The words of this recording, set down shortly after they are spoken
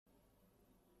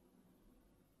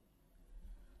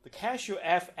Casio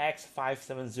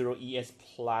fx-570ES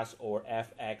Plus or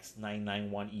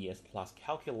fx-991ES Plus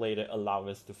calculator allows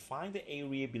us to find the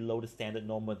area below the standard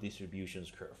normal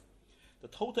distributions curve. The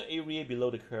total area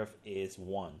below the curve is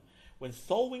 1. When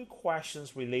solving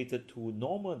questions related to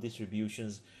normal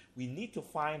distributions, we need to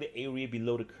find the area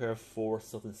below the curve for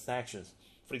certain sections.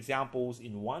 For example,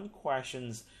 in one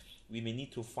question, we may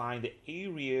need to find the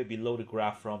area below the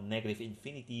graph from negative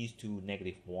infinities to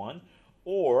negative 1,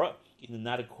 or in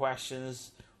another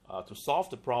questions, to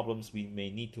solve the problems, we may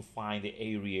need to find the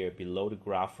area below the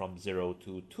graph from 0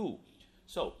 to 2.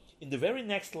 So, in the very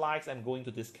next slides, I'm going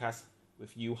to discuss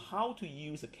with you how to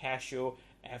use a Casio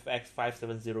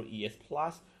fx-570ES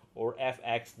Plus or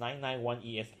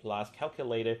fx-991ES Plus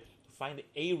calculator to find the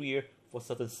area for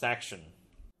certain section.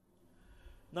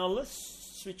 Now let's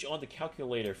switch on the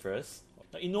calculator first.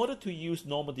 Now, in order to use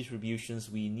normal distributions,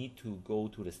 we need to go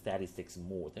to the statistics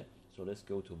mode. So let's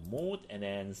go to mode and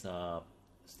then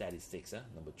statistics,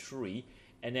 number 3.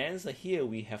 And then here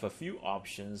we have a few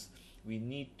options. We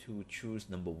need to choose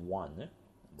number 1.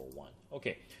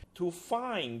 Okay, to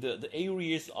find the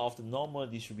areas of the normal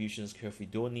distributions curve, we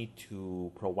don't need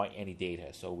to provide any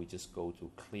data. So we just go to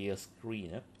clear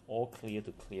screen, all clear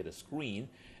to clear the screen.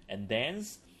 And then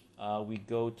we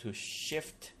go to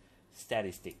shift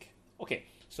statistic. Okay,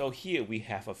 so here we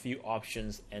have a few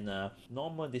options, and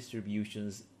normal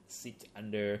distributions sit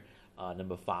under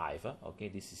number 5. Okay,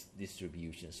 this is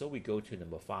distribution. So we go to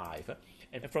number 5.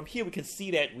 And from here we can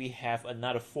see that we have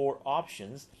another 4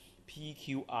 options, P,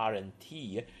 Q, R, and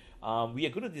T. We are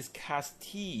going to discuss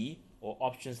T, or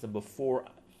options number 4,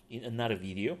 in another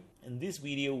video. In this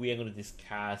video, we are going to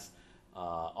discuss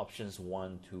options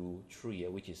 1, 2, 3,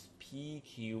 which is P,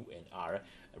 Q, and R.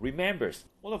 Remember,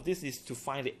 all of this is to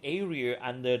find the area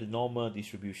under the normal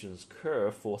distributions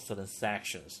curve for certain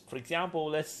sections. For example,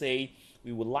 let's say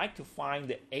we would like to find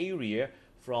the area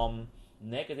from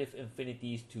negative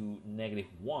infinities to negative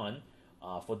 1.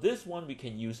 For this one, we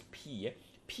can use P.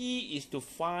 P is to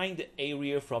find the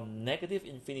area from negative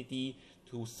infinity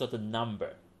to certain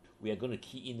number. We are going to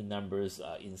key in the numbers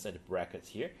inside the brackets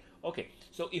here. Okay,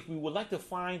 so if we would like to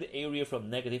find the area from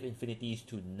negative infinities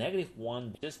to negative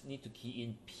 1, just need to key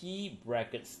in P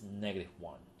brackets negative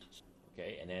 1.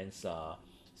 Okay, and then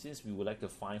since we would like to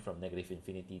find from negative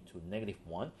infinity to negative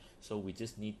 1, so we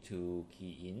just need to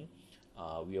key in,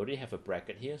 we already have a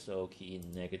bracket here, so key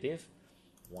in negative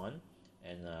 1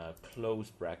 and close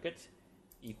bracket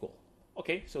equal.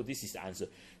 Okay, so this is the answer.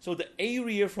 So the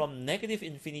area from negative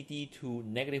infinity to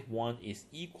negative 1 is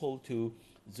equal to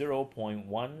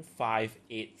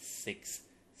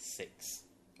 0.15866.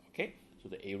 Okay, so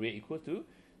the area equal to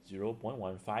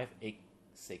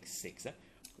 0.15866.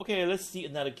 Okay, let's see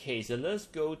another case. Let's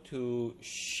go to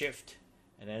shift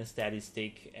and then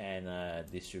statistic and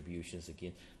distributions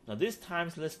again. Now this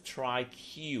time let's try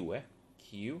Q.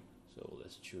 Q. So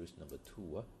let's choose number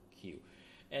 2. Q.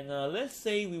 And let's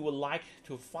say we would like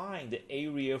to find the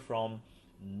area from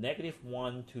negative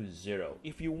 1 to 0.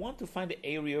 If you want to find the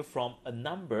area from a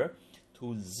number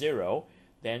to 0,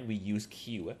 then we use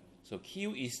Q. So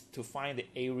Q is to find the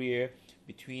area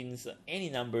between any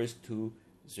numbers to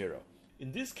 0.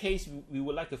 In this case, we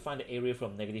would like to find the area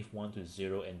from negative 1 to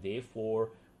 0, and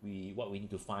therefore what we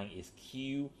need to find is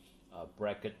Q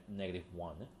bracket negative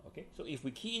 1. Okay, so if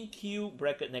we key in Q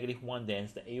bracket negative 1, then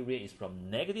the area is from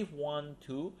negative 1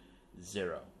 to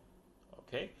 0.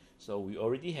 Okay, so we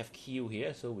already have Q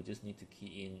here, so we just need to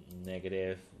key in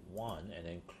negative 1 and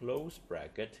then close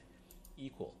bracket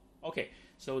equal. Okay,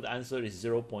 so the answer is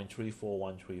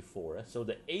 0.34134. So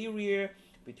the area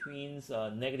between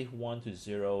negative 1 to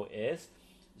 0 is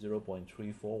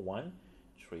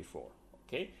 0.34134.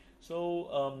 Okay,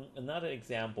 so another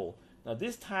example. Now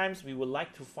this times we would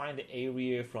like to find the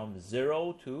area from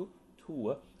 0 to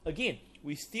 2. Again,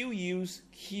 we still use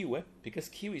Q because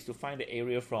Q is to find the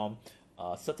area from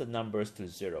certain numbers to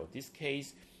 0. In this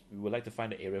case, we would like to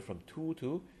find the area from 2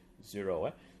 to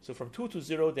 0. So from 2 to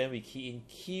 0, then we key in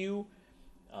Q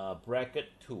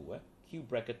bracket 2. Q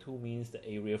bracket 2 means the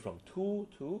area from 2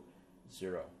 to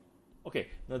 0. Okay,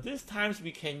 now this times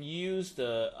we can use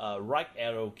the right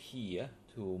arrow key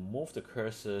to move the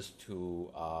cursors to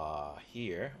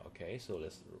here. Okay, so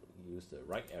let's use the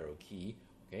right arrow key.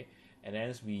 Okay, and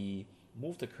as we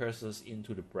move the cursors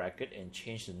into the bracket and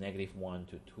change the negative 1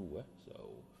 to 2. So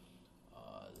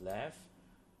left,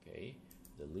 okay,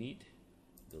 delete,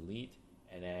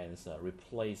 and then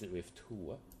replace it with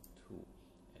 2, and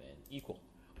then equal.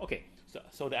 Okay,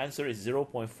 so the answer is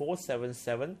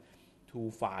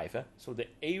 0.47725. So the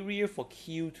area for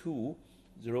Q2,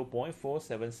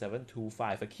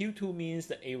 0.47725. Q2 means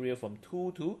the area from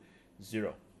 2 to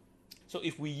 0. So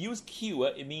if we use Q,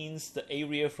 it means the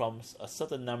area from a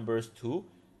certain numbers to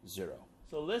 0.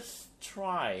 So let's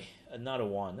try another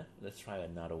one.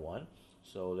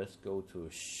 So let's go to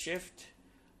Shift,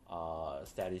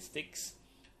 Statistics,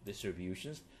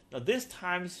 Distributions. Now this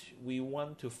time we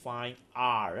want to find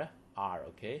R.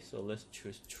 Okay, so let's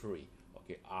choose 3.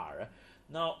 Okay, R.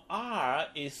 Now R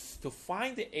is to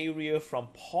find the area from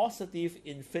positive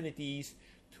infinities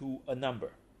to a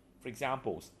number. For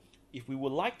example, if we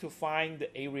would like to find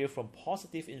the area from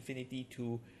positive infinity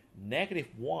to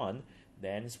 -1,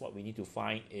 then what we need to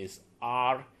find is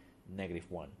R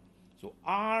 -1. So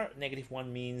R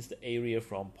 -1 means the area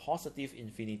from positive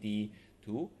infinity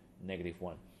to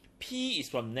 -1. P is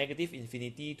from negative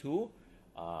infinity to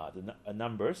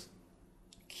numbers.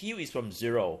 Q is from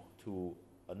 0 to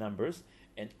numbers.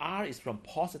 And R is from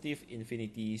positive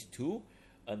infinities to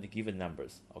the given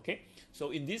numbers. Okay,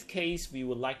 so in this case we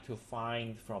would like to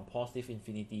find from positive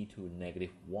infinity to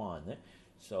 -1.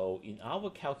 So in our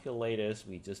calculators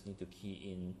we just need to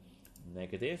key in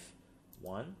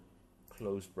 -1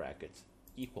 close brackets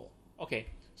equal. Okay,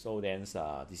 so then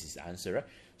this is the answer.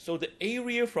 So the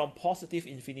area from positive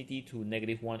infinity to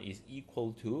 -1 is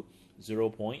equal to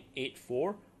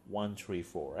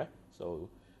 0.84134. So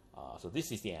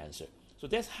this is the answer. So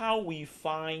that's how we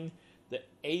find the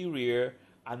area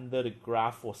under the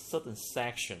graph for certain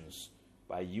sections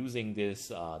by using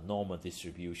this normal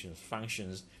distribution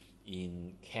functions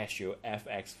in Casio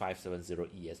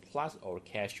fx-570ES Plus or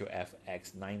Casio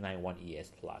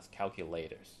fx-991ES Plus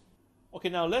calculators. Okay,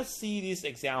 now let's see these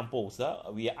examples.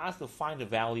 We are asked to find the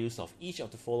values of each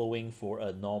of the following for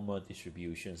a normal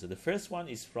distribution. So the first one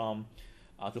is from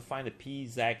to find the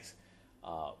pz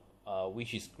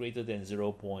which is greater than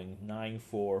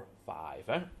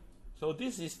 0.945. So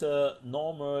this is the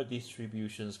normal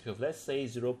distributions curve. Let's say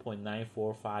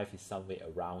 0.945 is somewhere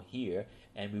around here,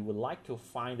 and we would like to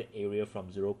find the area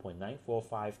from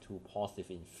 0.945 to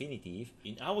positive infinity.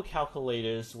 In our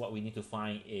calculators, what we need to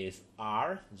find is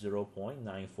R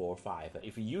 0.945.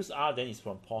 If we use R, then it's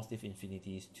from positive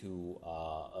infinities to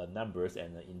numbers,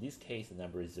 and in this case, the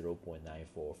number is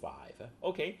 0.945.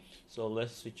 Okay, so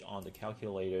let's switch on the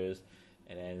calculators,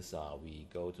 and then we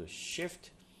go to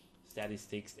Shift,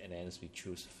 Statistics, and then we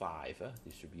choose 5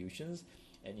 distributions,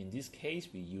 and in this case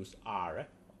we use R.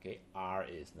 Okay, R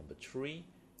is number 3,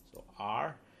 so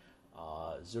R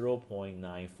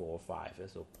 0.945,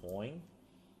 so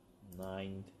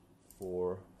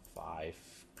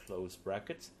 0.945 close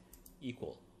brackets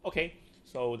equal. Okay,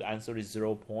 so the answer is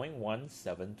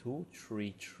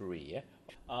 0.17233.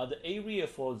 The area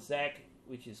for Z,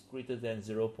 which is greater than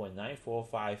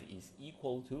 0.945, is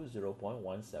equal to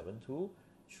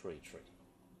 0.17233.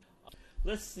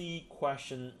 Let's see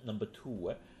question number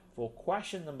 2. For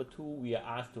question number 2, we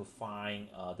are asked to find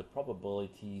the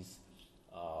probabilities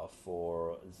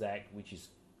for Z, which is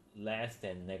less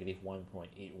than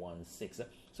 -1.816.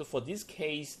 So for this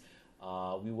case,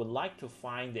 we would like to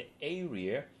find the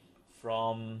area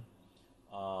from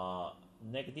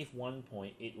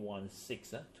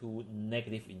 -1.816 to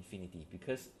negative infinity,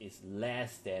 because it's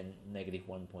less than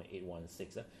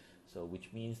 -1.816. So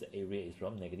which means the area is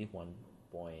from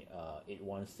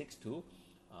 -1.816 to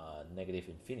negative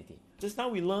infinity. Just now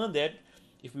we learned that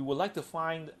if we would like to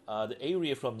find the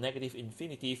area from negative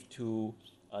infinity to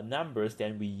numbers,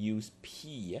 then we use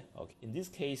P. Okay. In this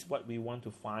case, what we want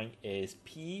to find is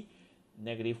P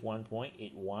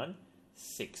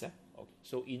 -1.816. Okay.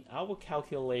 So in our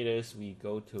calculators, we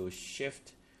go to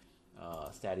Shift,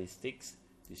 Statistics,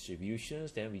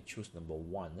 Distributions, then we choose number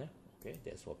 1. Okay,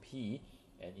 that's for P.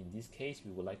 And in this case,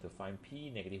 we would like to find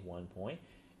P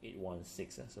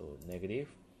 -1.816. So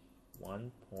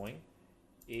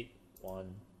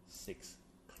 -1.816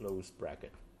 close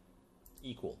bracket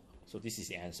equal. So this is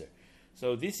the answer.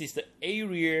 So this is the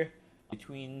area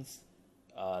between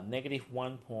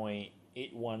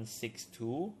 -1.816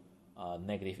 to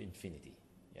negative infinity.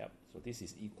 Yep. So this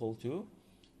is equal to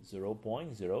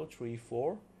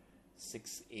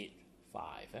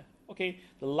 0.034685. Okay.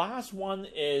 The last one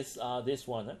is this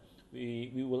one.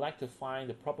 We would like to find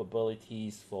the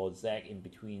probabilities for Z in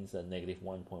between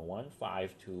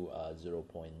 -1.15 to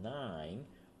 0.9.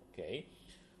 Okay.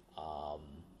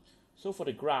 So for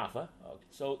the graph,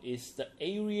 so it's the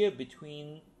area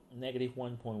between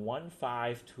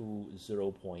 -1.15 to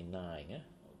 0.9.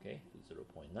 Okay,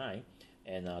 0.9.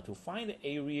 And to find the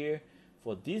area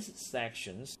for these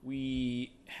sections,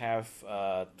 we have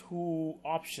 2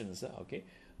 options. Okay,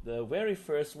 the very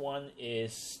first one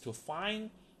is to find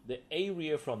the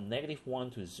area from -1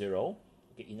 to 0.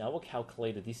 Okay, Okay, in our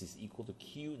calculator, this is equal to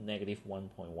Q negative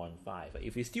 1.15.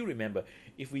 If you still remember,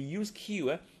 if we use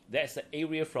Q, that's the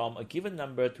area from a given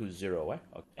number to 0.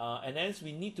 Okay. And then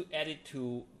we need to add it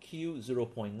to Q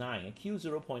 0.9. Q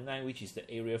 0.9, which is the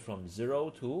area from 0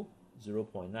 to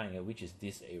 0.9, which is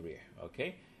this area.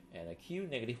 Okay, and Q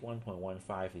negative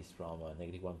 1.15 is from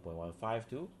negative 1.15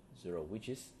 to 0, which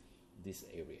is this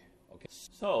area. Okay,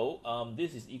 so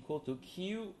this is equal to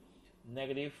Q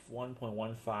negative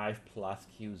 1.15 plus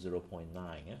Q 0.9.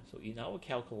 So in our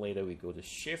calculator, we go to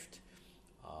shift,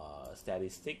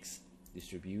 statistics,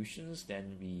 distributions,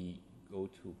 then we go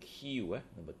to Q,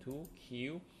 number 2,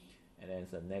 Q, and then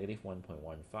it's a negative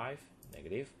 1.15,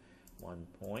 negative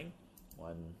 1.15,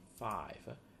 and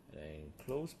then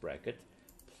close bracket,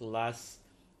 plus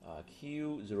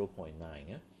Q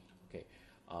 0.9. Okay,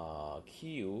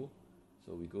 Q,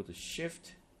 so we go to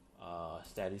shift,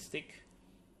 statistic,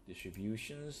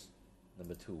 distributions,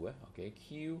 number 2, okay,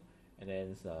 Q, and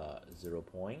then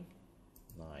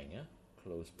 0.9,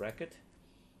 close bracket,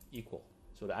 equal.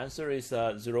 So the answer is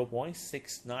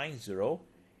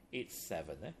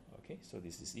 0.69087. Okay, so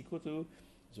this is equal to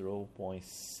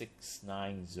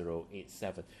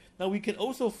 0.69087. Now we can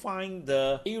also find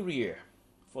the area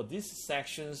for these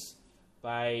sections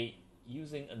by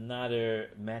using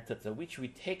another method, which we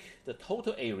take the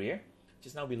total area.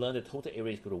 Just now we learned the total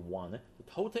area is equal to 1. The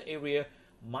total area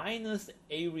minus the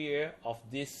area of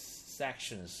these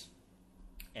sections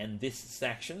and these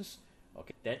sections,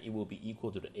 okay, then it will be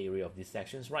equal to the area of these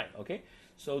sections, right? Okay,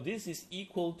 so this is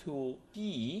equal to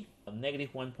P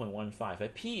negative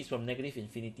 1.15. P is from negative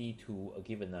infinity to a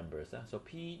given number, so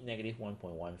P negative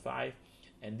 1.15,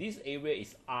 and this area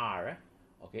is R.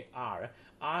 Okay, R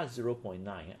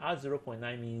 0.9. R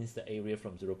 0.9 means the area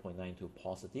from 0.9 to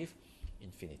positive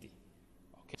infinity.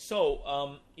 Okay,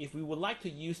 so if we would like to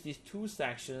use these two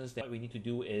sections, then what we need to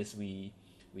do is we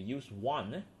use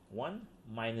 1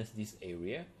 minus this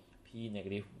area, P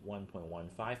negative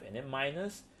 1.15, and then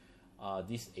minus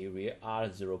this area, R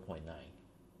 0.9.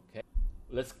 Okay,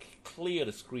 let's clear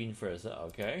the screen first.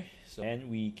 Okay, so then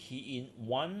we key in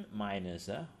 1 minus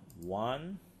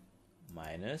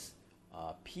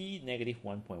P negative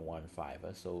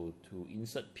 1.15. So to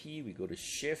insert P, we go to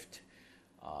shift,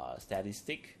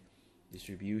 statistic,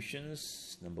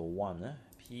 distributions, number 1,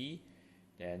 P,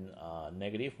 then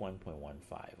negative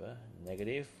 1.15,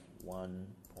 negative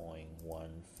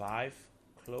 1.15,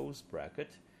 close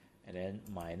bracket, and then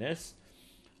minus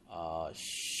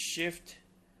shift,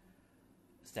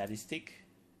 statistic,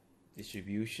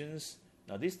 distributions.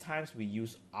 Now this times we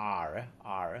use R,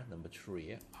 number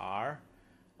 3, R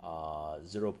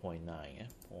 0.9,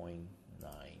 0.9,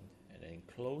 and then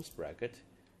close bracket,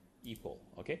 equal.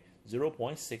 Okay,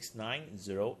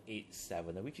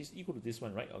 0.69087, which is equal to this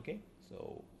one, right? Okay,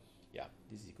 so yeah,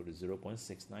 this is equal to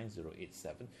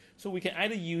 0.69087. So we can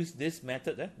either use this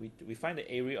method, we find the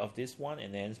area of this one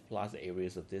and then plus the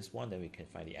areas of this one, then we can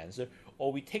find the answer,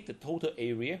 or we take the total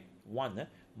area 1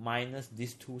 minus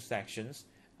these two sections,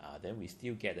 then we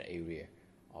still get the area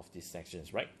of these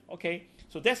sections, right? Okay,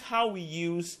 so that's how we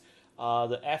use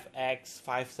the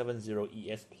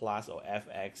fx-570ES plus or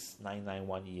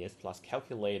fx-991ES plus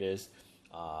calculators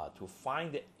to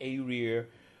find the area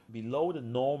below the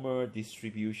normal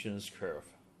distributions curve.